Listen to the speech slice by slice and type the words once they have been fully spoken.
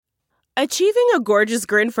Achieving a gorgeous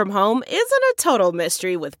grin from home isn't a total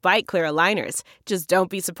mystery with Byte Clear aligners. Just don't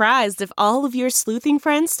be surprised if all of your sleuthing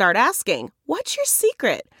friends start asking, "What's your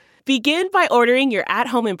secret?" Begin by ordering your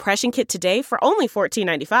at-home impression kit today for only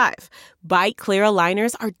 $14.95. Byte Clear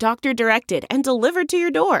aligners are doctor-directed and delivered to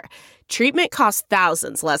your door. Treatment costs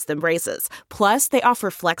thousands less than braces. Plus, they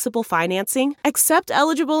offer flexible financing, accept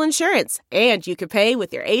eligible insurance, and you can pay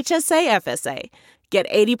with your HSA FSA. Get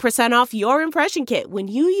 80% off your impression kit when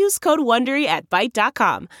you use code WONDERY at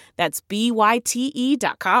Byte.com. That's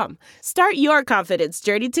BYTE.com. Start your confidence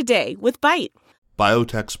journey today with Byte.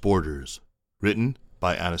 Biotech's Borders, written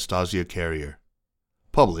by Anastasia Carrier.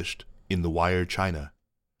 Published in The Wire China.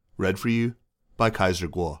 Read for you by Kaiser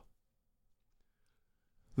Kuo.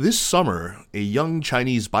 This summer, a young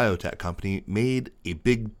Chinese biotech company made a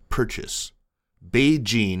big purchase.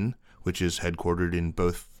 BeiGene, which is headquartered in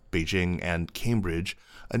both Beijing and Cambridge,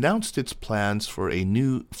 announced its plans for a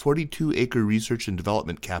new 42-acre research and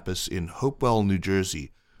development campus in Hopewell, New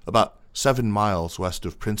Jersey, about 7 miles west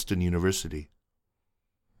of Princeton University.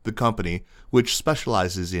 The company, which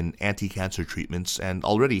specializes in anti-cancer treatments and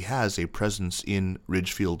already has a presence in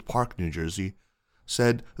Ridgefield Park, New Jersey,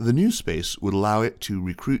 said the new space would allow it to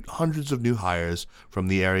recruit hundreds of new hires from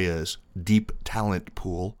the area's deep talent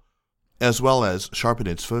pool, as well as sharpen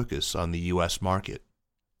its focus on the U.S. market.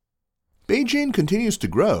 BeiGene continues to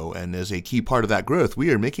grow, and as a key part of that growth,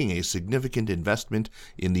 we are making a significant investment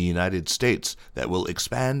in the United States that will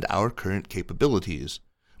expand our current capabilities,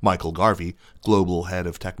 Michael Garvey, global head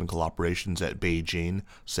of technical operations at BeiGene,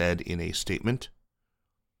 said in a statement.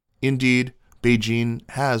 Indeed, BeiGene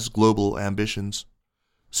has global ambitions.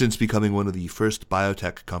 Since becoming one of the first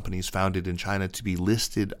biotech companies founded in China to be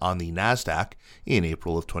listed on the NASDAQ in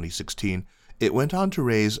April of 2016, it went on to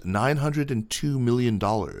raise $902 million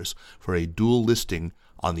for a dual listing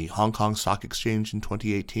on the Hong Kong Stock Exchange in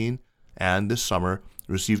 2018, and this summer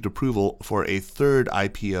received approval for a third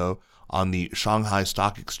IPO on the Shanghai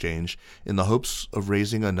Stock Exchange in the hopes of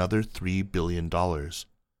raising another $3 billion.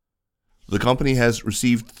 The company has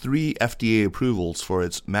received 3 FDA approvals for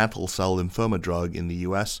its mantle cell lymphoma drug in the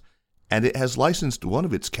U.S., and it has licensed one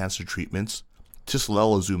of its cancer treatments,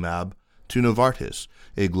 tislelizumab, to Novartis,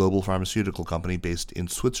 a global pharmaceutical company based in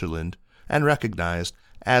Switzerland and recognized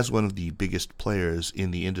as one of the biggest players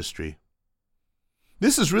in the industry.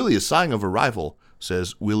 This is really a sign of arrival,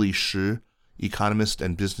 says Willy Shi, economist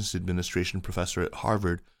and business administration professor at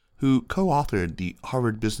Harvard, who co-authored the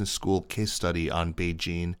Harvard Business School case study on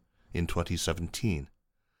BeiGene in 2017.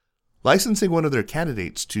 Licensing one of their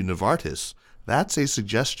candidates to Novartis, that's a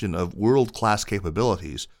suggestion of world-class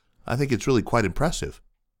capabilities. I think it's really quite impressive.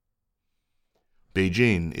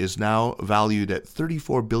 BeiGene is now valued at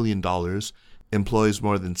 $34 billion, employs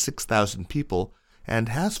more than 6,000 people, and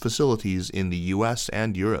has facilities in the U.S.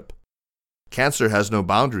 and Europe. Cancer has no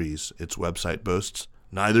boundaries, its website boasts.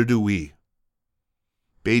 Neither do we.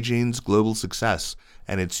 BeiGene's global success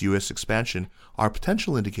and its U.S. expansion are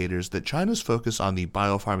potential indicators that China's focus on the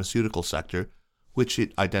biopharmaceutical sector, which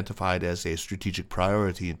it identified as a strategic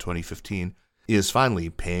priority in 2015, is finally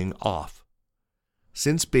paying off.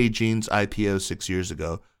 Since BeiGene's IPO 6 years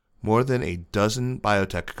ago, more than a dozen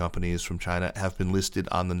biotech companies from China have been listed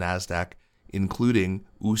on the NASDAQ, including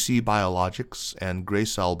WuXi Biologics and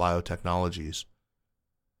Gracell Biotechnologies.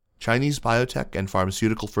 Chinese biotech and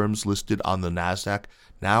pharmaceutical firms listed on the NASDAQ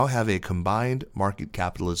now have a combined market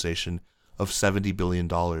capitalization of $70 billion.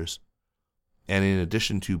 And in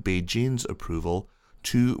addition to BeiGene's approval,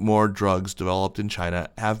 2 more drugs developed in China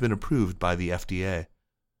have been approved by the FDA.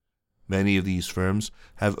 Many of these firms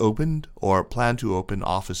have opened or plan to open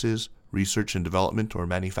offices, research and development, or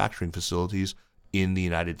manufacturing facilities in the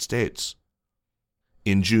United States.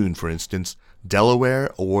 In June, for instance,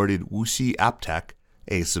 Delaware awarded WuXi AppTec,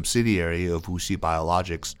 a subsidiary of WuXi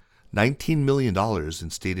Biologics, $19 million in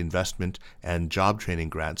state investment and job training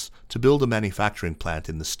grants to build a manufacturing plant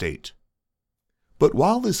in the state. But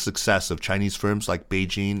while the success of Chinese firms like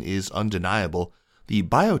BeiGene is undeniable, the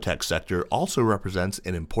biotech sector also represents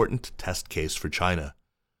an important test case for China.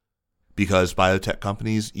 Because biotech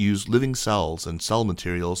companies use living cells and cell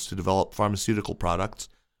materials to develop pharmaceutical products,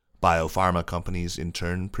 biopharma companies in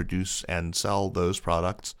turn produce and sell those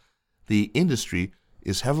products, the industry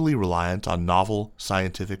is heavily reliant on novel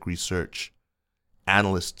scientific research.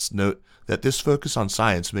 Analysts note that this focus on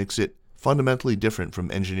science makes it fundamentally different from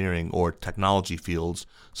engineering or technology fields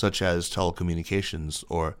such as telecommunications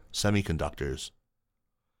or semiconductors.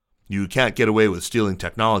 You can't get away with stealing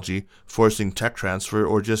technology, forcing tech transfer,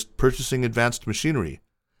 or just purchasing advanced machinery,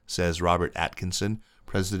 says Robert Atkinson,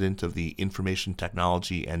 president of the Information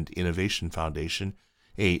Technology and Innovation Foundation,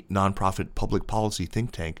 a nonprofit public policy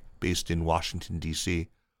think tank based in Washington, D.C.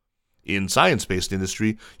 In science-based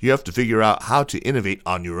industry, you have to figure out how to innovate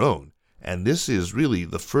on your own, and this is really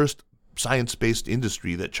the first science-based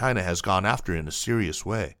industry that China has gone after in a serious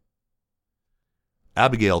way.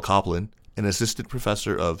 Abigail Coplin, an assistant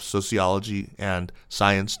professor of sociology and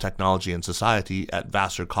science, technology, and society at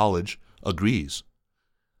Vassar College, agrees.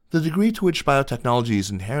 The degree to which biotechnology is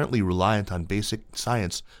inherently reliant on basic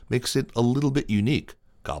science makes it a little bit unique,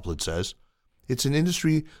 Coplin says. It's an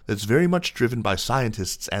industry that's very much driven by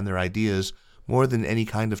scientists and their ideas more than any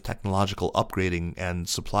kind of technological upgrading and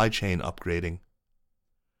supply chain upgrading.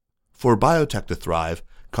 For biotech to thrive,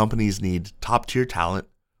 companies need top-tier talent,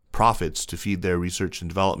 profits to feed their research and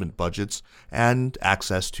development budgets, and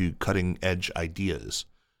access to cutting-edge ideas.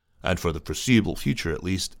 And for the foreseeable future, at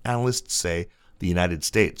least, analysts say the United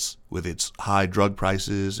States, with its high drug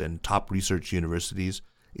prices and top research universities,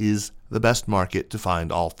 is the best market to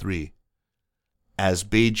find all three. As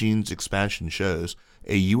Beijing's expansion shows,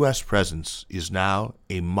 a U.S. presence is now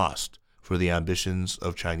a must for the ambitions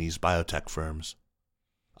of Chinese biotech firms.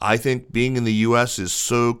 I think being in the U.S. is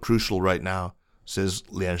so crucial right now, says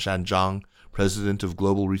Lianshan Zhang, president of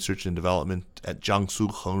Global Research and Development at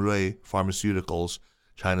Jiangsu Hengrui Pharmaceuticals,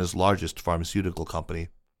 China's largest pharmaceutical company.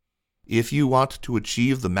 If you want to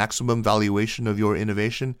achieve the maximum valuation of your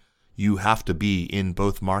innovation, you have to be in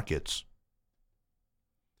both markets.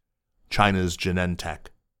 China's Genentech.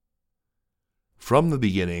 From the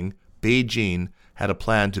beginning, Beijing had a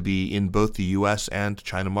plan to be in both the U.S. and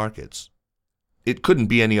China markets. It couldn't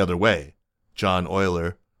be any other way, John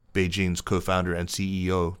Euler, Beijing's co-founder and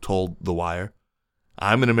CEO, told The Wire.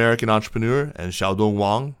 I'm an American entrepreneur, and Xiaodong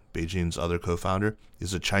Wang, Beijing's other co-founder,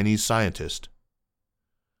 is a Chinese scientist.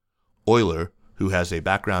 Euler, who has a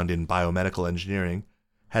background in biomedical engineering,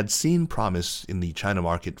 had seen promise in the China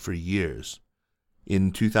market for years.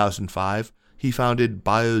 In 2005, he founded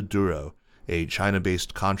BioDuro, a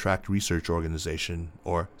China-based contract research organization,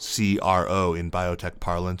 or CRO in biotech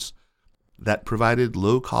parlance, that provided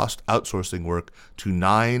low-cost outsourcing work to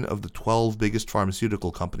 9 of the 12 biggest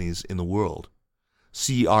pharmaceutical companies in the world.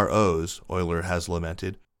 CROs, Euler has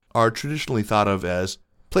lamented, are traditionally thought of as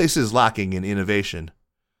places lacking in innovation,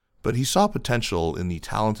 but he saw potential in the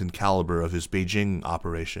talent and caliber of his Beijing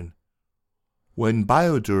operation. When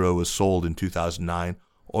BioDuro was sold in 2009,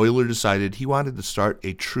 Euler decided he wanted to start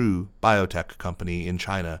a true biotech company in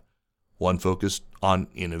China, one focused on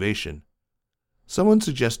innovation. Someone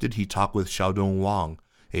suggested he talk with Xiaodong Wang,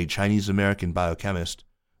 a Chinese-American biochemist,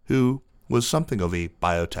 who was something of a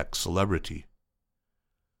biotech celebrity.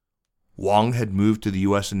 Wang had moved to the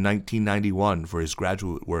U.S. in 1991 for his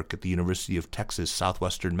graduate work at the University of Texas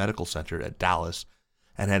Southwestern Medical Center at Dallas,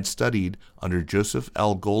 and had studied under Joseph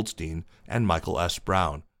L. Goldstein and Michael S.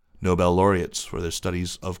 Brown, Nobel laureates for their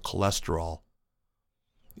studies of cholesterol.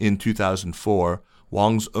 In 2004,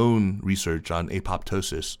 Wang's own research on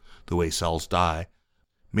apoptosis, the way cells die,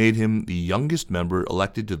 made him the youngest member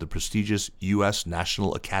elected to the prestigious U.S.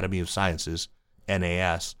 National Academy of Sciences,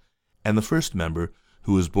 NAS, and the first member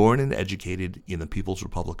who was born and educated in the People's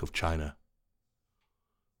Republic of China.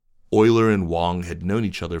 Euler and Wang had known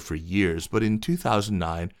each other for years, but in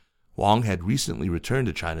 2009, Wang had recently returned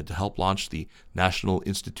to China to help launch the National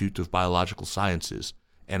Institute of Biological Sciences,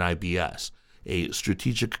 NIBS, a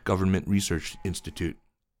strategic government research institute.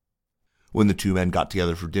 When the two men got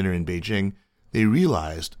together for dinner in Beijing, they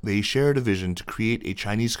realized they shared a vision to create a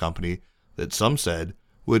Chinese company that some said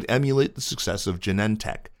would emulate the success of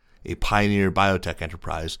Genentech, a pioneer biotech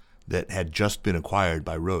enterprise that had just been acquired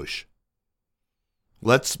by Roche.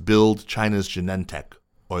 Let's build China's Genentech,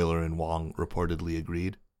 Euler and Wang reportedly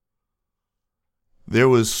agreed. There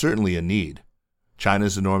was certainly a need.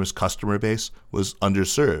 China's enormous customer base was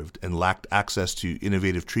underserved and lacked access to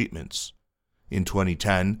innovative treatments. In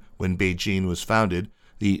 2010, when Beijing was founded,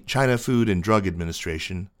 the China Food and Drug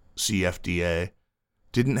Administration, CFDA,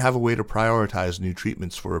 didn't have a way to prioritize new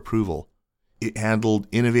treatments for approval. It handled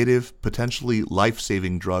innovative, potentially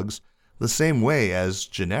life-saving drugs the same way as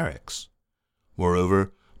generics.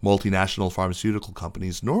 Moreover, multinational pharmaceutical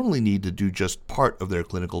companies normally need to do just part of their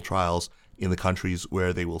clinical trials in the countries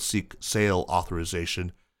where they will seek sale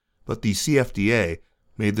authorization, but the CFDA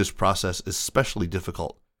made this process especially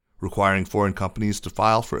difficult, requiring foreign companies to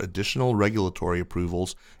file for additional regulatory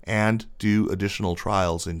approvals and do additional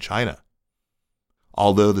trials in China.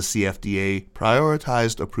 Although the CFDA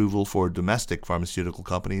prioritized approval for domestic pharmaceutical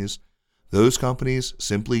companies, those companies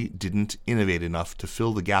simply didn't innovate enough to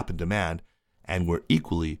fill the gap in demand and were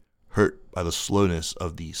equally hurt by the slowness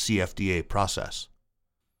of the CFDA process.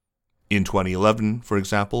 In 2011, for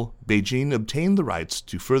example, BeiGene obtained the rights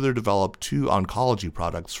to further develop 2 oncology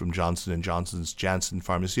products from Johnson & Johnson's Janssen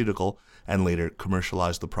Pharmaceutical and later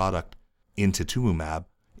commercialized the product, intitumumab,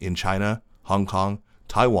 in China, Hong Kong,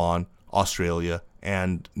 Taiwan, Australia,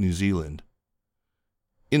 and New Zealand.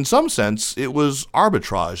 In some sense, it was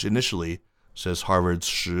arbitrage initially, says Harvard's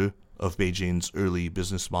Shi of BeiGene's early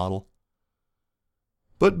business model.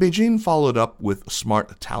 But BeiGene followed up with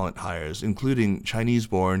smart talent hires, including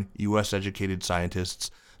Chinese-born, U.S.-educated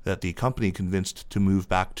scientists that the company convinced to move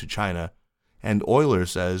back to China, and Euler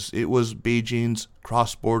says it was BeiGene's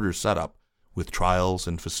cross-border setup, with trials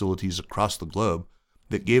and facilities across the globe,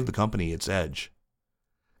 that gave the company its edge.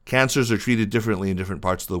 Cancers are treated differently in different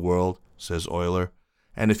parts of the world, says Euler,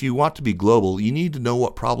 and if you want to be global, you need to know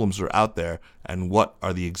what problems are out there and what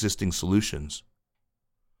are the existing solutions.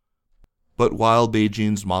 But while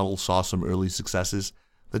BeiGene's model saw some early successes,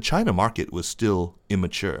 the China market was still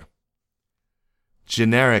immature.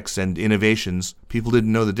 Generics and innovations, people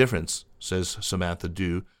didn't know the difference, says Samantha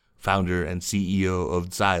Du, founder and CEO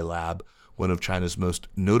of Zai Lab, one of China's most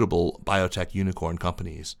notable biotech unicorn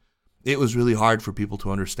companies. It was really hard for people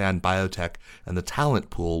to understand biotech, and the talent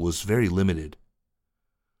pool was very limited.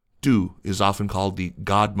 Du is often called the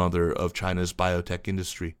godmother of China's biotech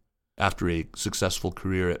industry. After a successful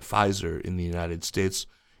career at Pfizer in the United States,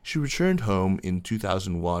 she returned home in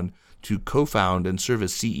 2001 to co-found and serve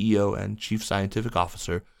as CEO and Chief Scientific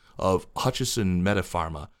Officer of Hutchison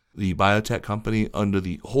MediPharma, the biotech company under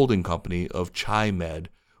the holding company of Chi-Med,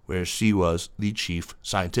 where she was the Chief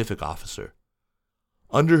Scientific Officer.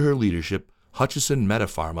 Under her leadership, Hutchison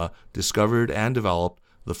MediPharma discovered and developed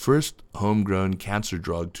the first homegrown cancer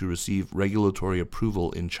drug to receive regulatory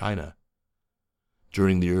approval in China.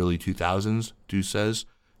 During the early 2000s, Du says,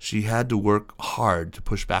 she had to work hard to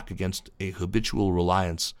push back against a habitual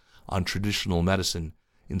reliance on traditional medicine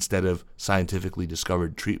instead of scientifically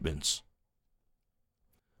discovered treatments.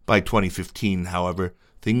 By 2015, however,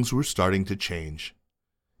 things were starting to change.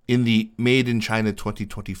 In the Made in China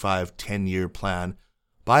 2025 10-year plan,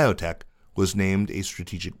 biotech was named a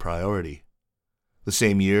strategic priority. The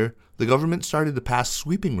same year, the government started to pass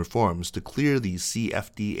sweeping reforms to clear the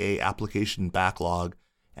CFDA application backlog,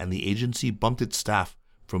 and the agency bumped its staff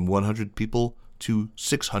from 100 people to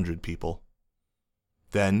 600 people.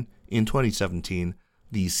 Then, in 2017,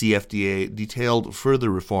 the CFDA detailed further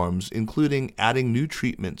reforms, including adding new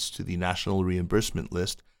treatments to the national reimbursement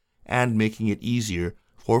list and making it easier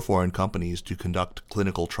for foreign companies to conduct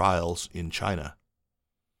clinical trials in China.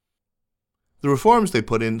 The reforms they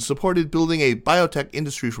put in supported building a biotech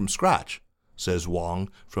industry from scratch, says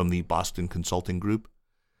Wang from the Boston Consulting Group.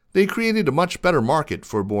 They created a much better market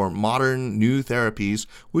for more modern, new therapies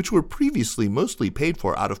which were previously mostly paid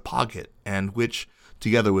for out of pocket and which,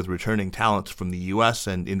 together with returning talent from the U.S.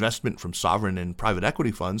 and investment from sovereign and private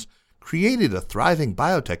equity funds, created a thriving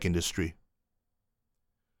biotech industry.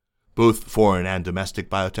 Both foreign and domestic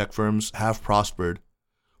biotech firms have prospered.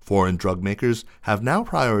 Foreign drug makers have now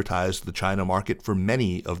prioritized the China market for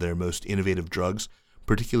many of their most innovative drugs,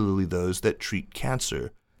 particularly those that treat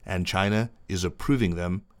cancer, and China is approving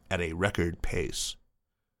them at a record pace.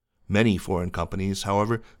 Many foreign companies,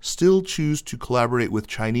 however, still choose to collaborate with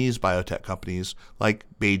Chinese biotech companies like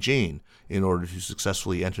BeiGene in order to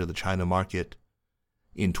successfully enter the China market.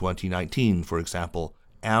 In 2019, for example,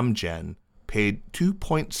 Amgen paid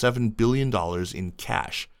 $2.7 billion in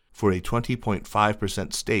cash for a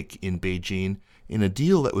 20.5% stake in BeiGene in a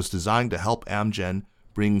deal that was designed to help Amgen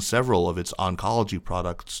bring several of its oncology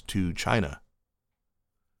products to China.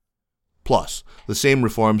 Plus, the same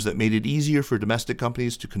reforms that made it easier for domestic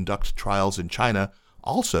companies to conduct trials in China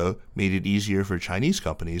also made it easier for Chinese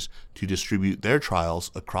companies to distribute their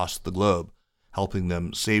trials across the globe, helping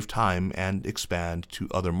them save time and expand to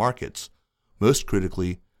other markets, most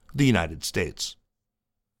critically, the United States.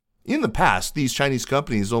 In the past, these Chinese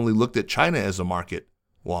companies only looked at China as a market,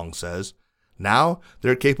 Wang says. Now,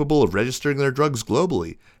 they're capable of registering their drugs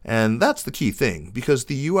globally, and that's the key thing, because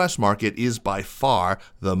the U.S. market is by far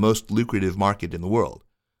the most lucrative market in the world.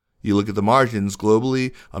 You look at the margins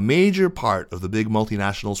globally, a major part of the big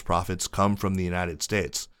multinationals' profits come from the United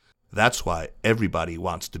States. That's why everybody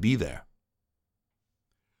wants to be there.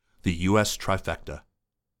 The U.S. trifecta.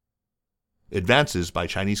 Advances by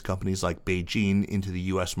Chinese companies like BeiGene into the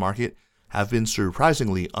U.S. market have been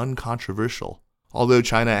surprisingly uncontroversial. Although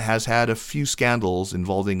China has had a few scandals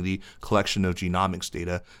involving the collection of genomics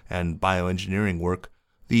data and bioengineering work,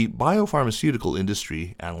 the biopharmaceutical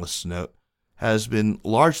industry, analysts note, has been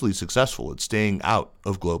largely successful at staying out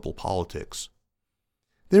of global politics.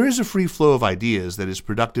 There is a free flow of ideas that is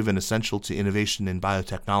productive and essential to innovation in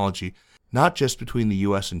biotechnology, not just between the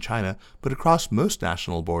US and China, but across most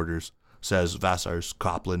national borders, says Vassars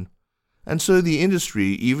Kaplan. And so the industry,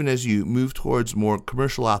 even as you move towards more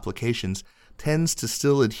commercial applications, tends to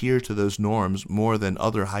still adhere to those norms more than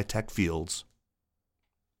other high-tech fields.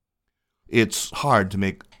 It's hard to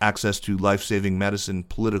make access to life-saving medicine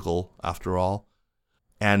political, after all,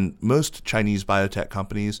 and most Chinese biotech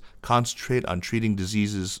companies concentrate on treating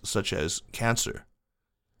diseases such as cancer.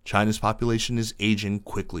 China's population is aging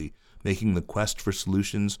quickly, making the quest for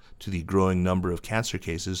solutions to the growing number of cancer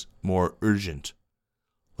cases more urgent.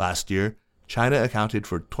 Last year, China accounted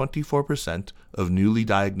for 24% of newly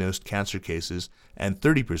diagnosed cancer cases and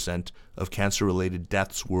 30% of cancer-related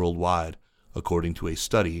deaths worldwide, according to a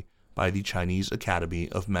study by the Chinese Academy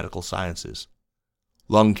of Medical Sciences.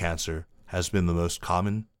 Lung cancer has been the most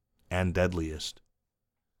common and deadliest.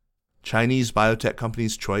 Chinese biotech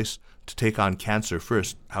companies' choice to take on cancer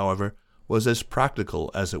first, however, was as practical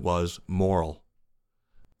as it was moral.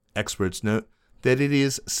 Experts note that it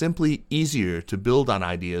is simply easier to build on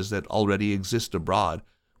ideas that already exist abroad,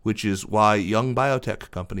 which is why young biotech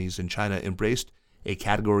companies in China embraced a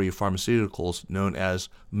category of pharmaceuticals known as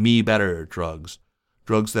me-better drugs,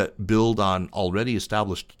 drugs that build on already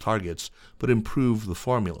established targets but improve the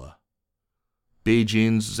formula.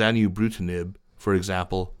 BeiGene's zanubrutinib, for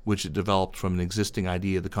example, which it developed from an existing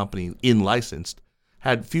idea the company in-licensed,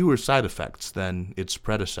 had fewer side effects than its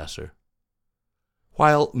predecessor.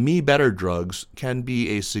 While me-better drugs can be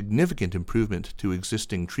a significant improvement to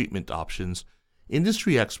existing treatment options,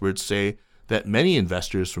 industry experts say that many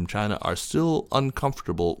investors from China are still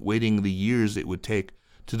uncomfortable waiting the years it would take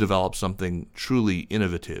to develop something truly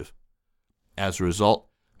innovative. As a result,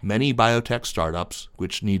 many biotech startups,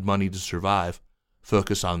 which need money to survive,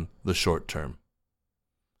 focus on the short term.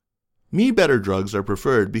 Me-better drugs are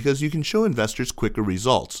preferred because you can show investors quicker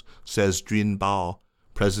results, says Jun Bao,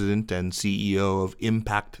 president and CEO of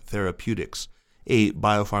Impact Therapeutics, a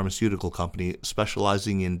biopharmaceutical company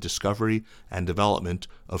specializing in discovery and development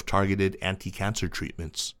of targeted anti-cancer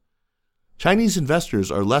treatments. Chinese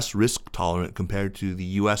investors are less risk-tolerant compared to the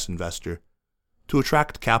U.S. investor. To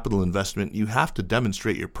attract capital investment, you have to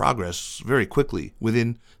demonstrate your progress very quickly,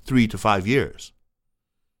 within 3 to 5 years.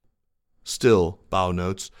 Still, Bao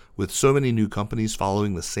notes, with so many new companies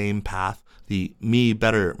following the same path, the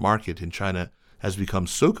me-better market in China has become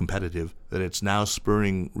so competitive that it's now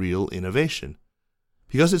spurring real innovation.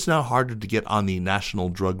 Because it's now harder to get on the National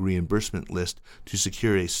Drug Reimbursement List to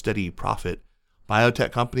secure a steady profit,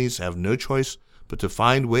 biotech companies have no choice but to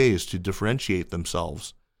find ways to differentiate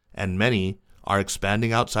themselves, and many are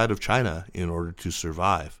expanding outside of China in order to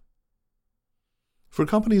survive. For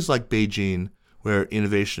companies like BeiGene, where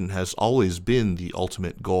innovation has always been the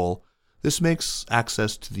ultimate goal, this makes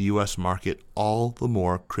access to the U.S. market all the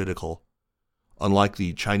more critical. Unlike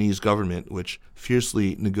the Chinese government, which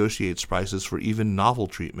fiercely negotiates prices for even novel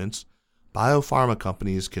treatments, biopharma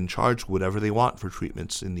companies can charge whatever they want for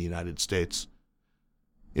treatments in the United States.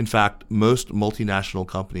 In fact, most multinational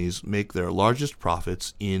companies make their largest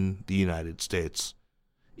profits in the United States.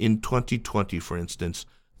 In 2020, for instance,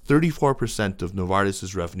 34% of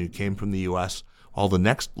Novartis's revenue came from the U.S., while the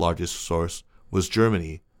next largest source was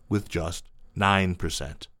Germany, with just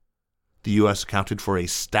 9%. The U.S. accounted for a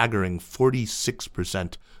staggering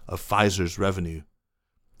 46% of Pfizer's revenue.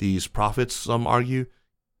 These profits, some argue,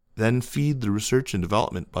 then feed the research and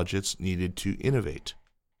development budgets needed to innovate.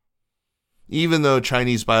 Even though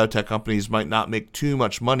Chinese biotech companies might not make too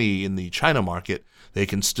much money in the China market, they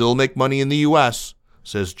can still make money in the U.S.,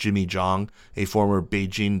 says Jimmy Zhang, a former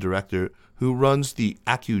BeiGene director who runs the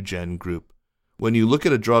Accugen group. When you look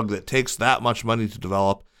at a drug that takes that much money to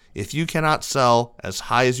develop, if you cannot sell as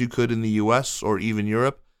high as you could in the U.S. or even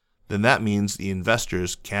Europe, then that means the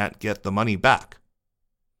investors can't get the money back.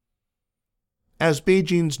 As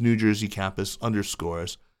BeiGene's New Jersey campus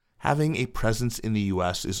underscores, having a presence in the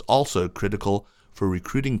U.S. is also critical for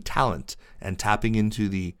recruiting talent and tapping into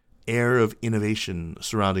the air of innovation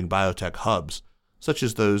surrounding biotech hubs, such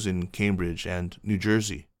as those in Cambridge and New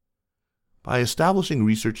Jersey. By establishing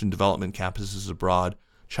research and development campuses abroad,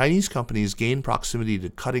 Chinese companies gain proximity to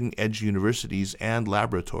cutting-edge universities and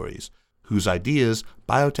laboratories, whose ideas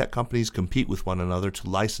biotech companies compete with one another to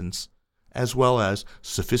license, as well as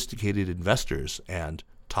sophisticated investors and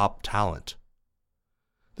top talent.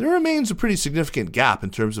 There remains a pretty significant gap in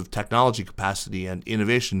terms of technology capacity and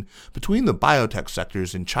innovation between the biotech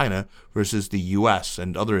sectors in China versus the U.S.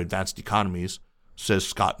 and other advanced economies, says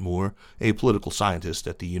Scott Moore, a political scientist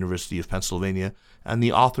at the University of Pennsylvania and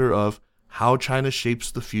the author of How China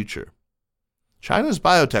Shapes the Future. China's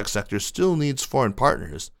biotech sector still needs foreign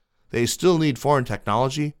partners. They still need foreign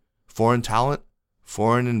technology, foreign talent,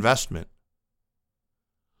 foreign investment.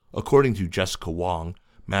 According to Jessica Wong,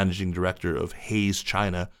 managing director of Hayes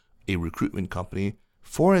China, a recruitment company,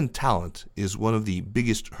 foreign talent is one of the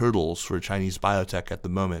biggest hurdles for Chinese biotech at the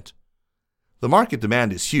moment. The market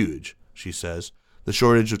demand is huge, she says. The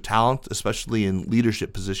shortage of talent, especially in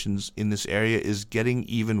leadership positions in this area, is getting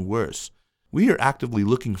even worse. We are actively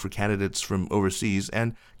looking for candidates from overseas,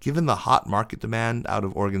 and given the hot market demand out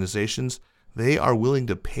of organizations, they are willing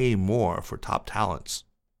to pay more for top talents.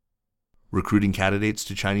 Recruiting candidates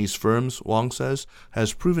to Chinese firms, Wong says,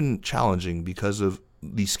 has proven challenging because of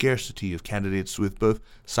the scarcity of candidates with both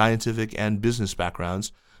scientific and business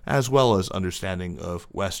backgrounds, as well as understanding of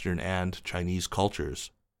Western and Chinese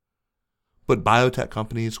cultures. But biotech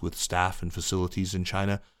companies with staff and facilities in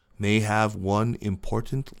China may have one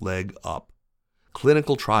important leg up.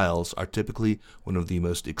 Clinical trials are typically one of the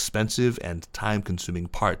most expensive and time-consuming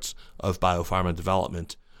parts of biopharma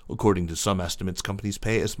development. According to some estimates, companies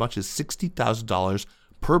pay as much as $60,000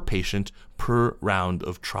 per patient per round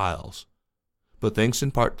of trials. But thanks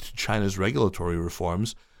in part to China's regulatory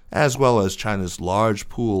reforms, as well as China's large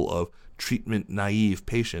pool of treatment-naive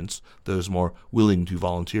patients, those more willing to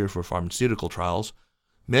volunteer for pharmaceutical trials,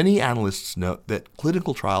 many analysts note that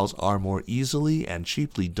clinical trials are more easily and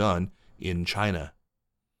cheaply done in China.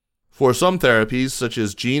 For some therapies, such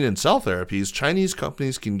as gene and cell therapies, Chinese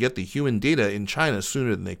companies can get the human data in China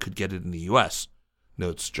sooner than they could get it in the US,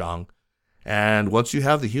 notes Zhang. And once you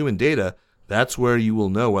have the human data, that's where you will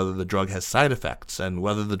know whether the drug has side effects and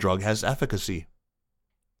whether the drug has efficacy.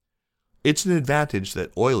 It's an advantage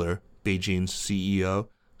that Euler, BeiGene's CEO,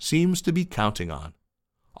 seems to be counting on.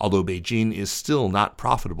 Although BeiGene is still not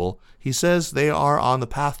profitable, he says they are on the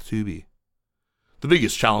path to be. The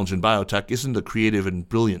biggest challenge in biotech isn't the creative and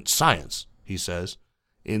brilliant science, he says.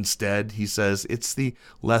 Instead, he says, it's the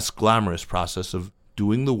less glamorous process of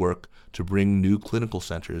doing the work to bring new clinical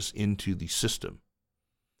centers into the system.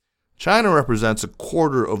 China represents a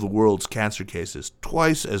quarter of the world's cancer cases,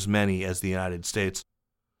 twice as many as the United States.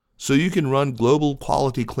 So you can run global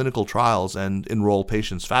quality clinical trials and enroll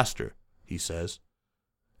patients faster, he says.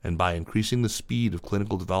 And by increasing the speed of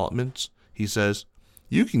clinical developments, he says,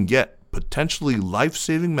 you can get potentially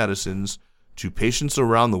life-saving medicines to patients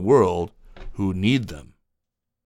around the world who need them.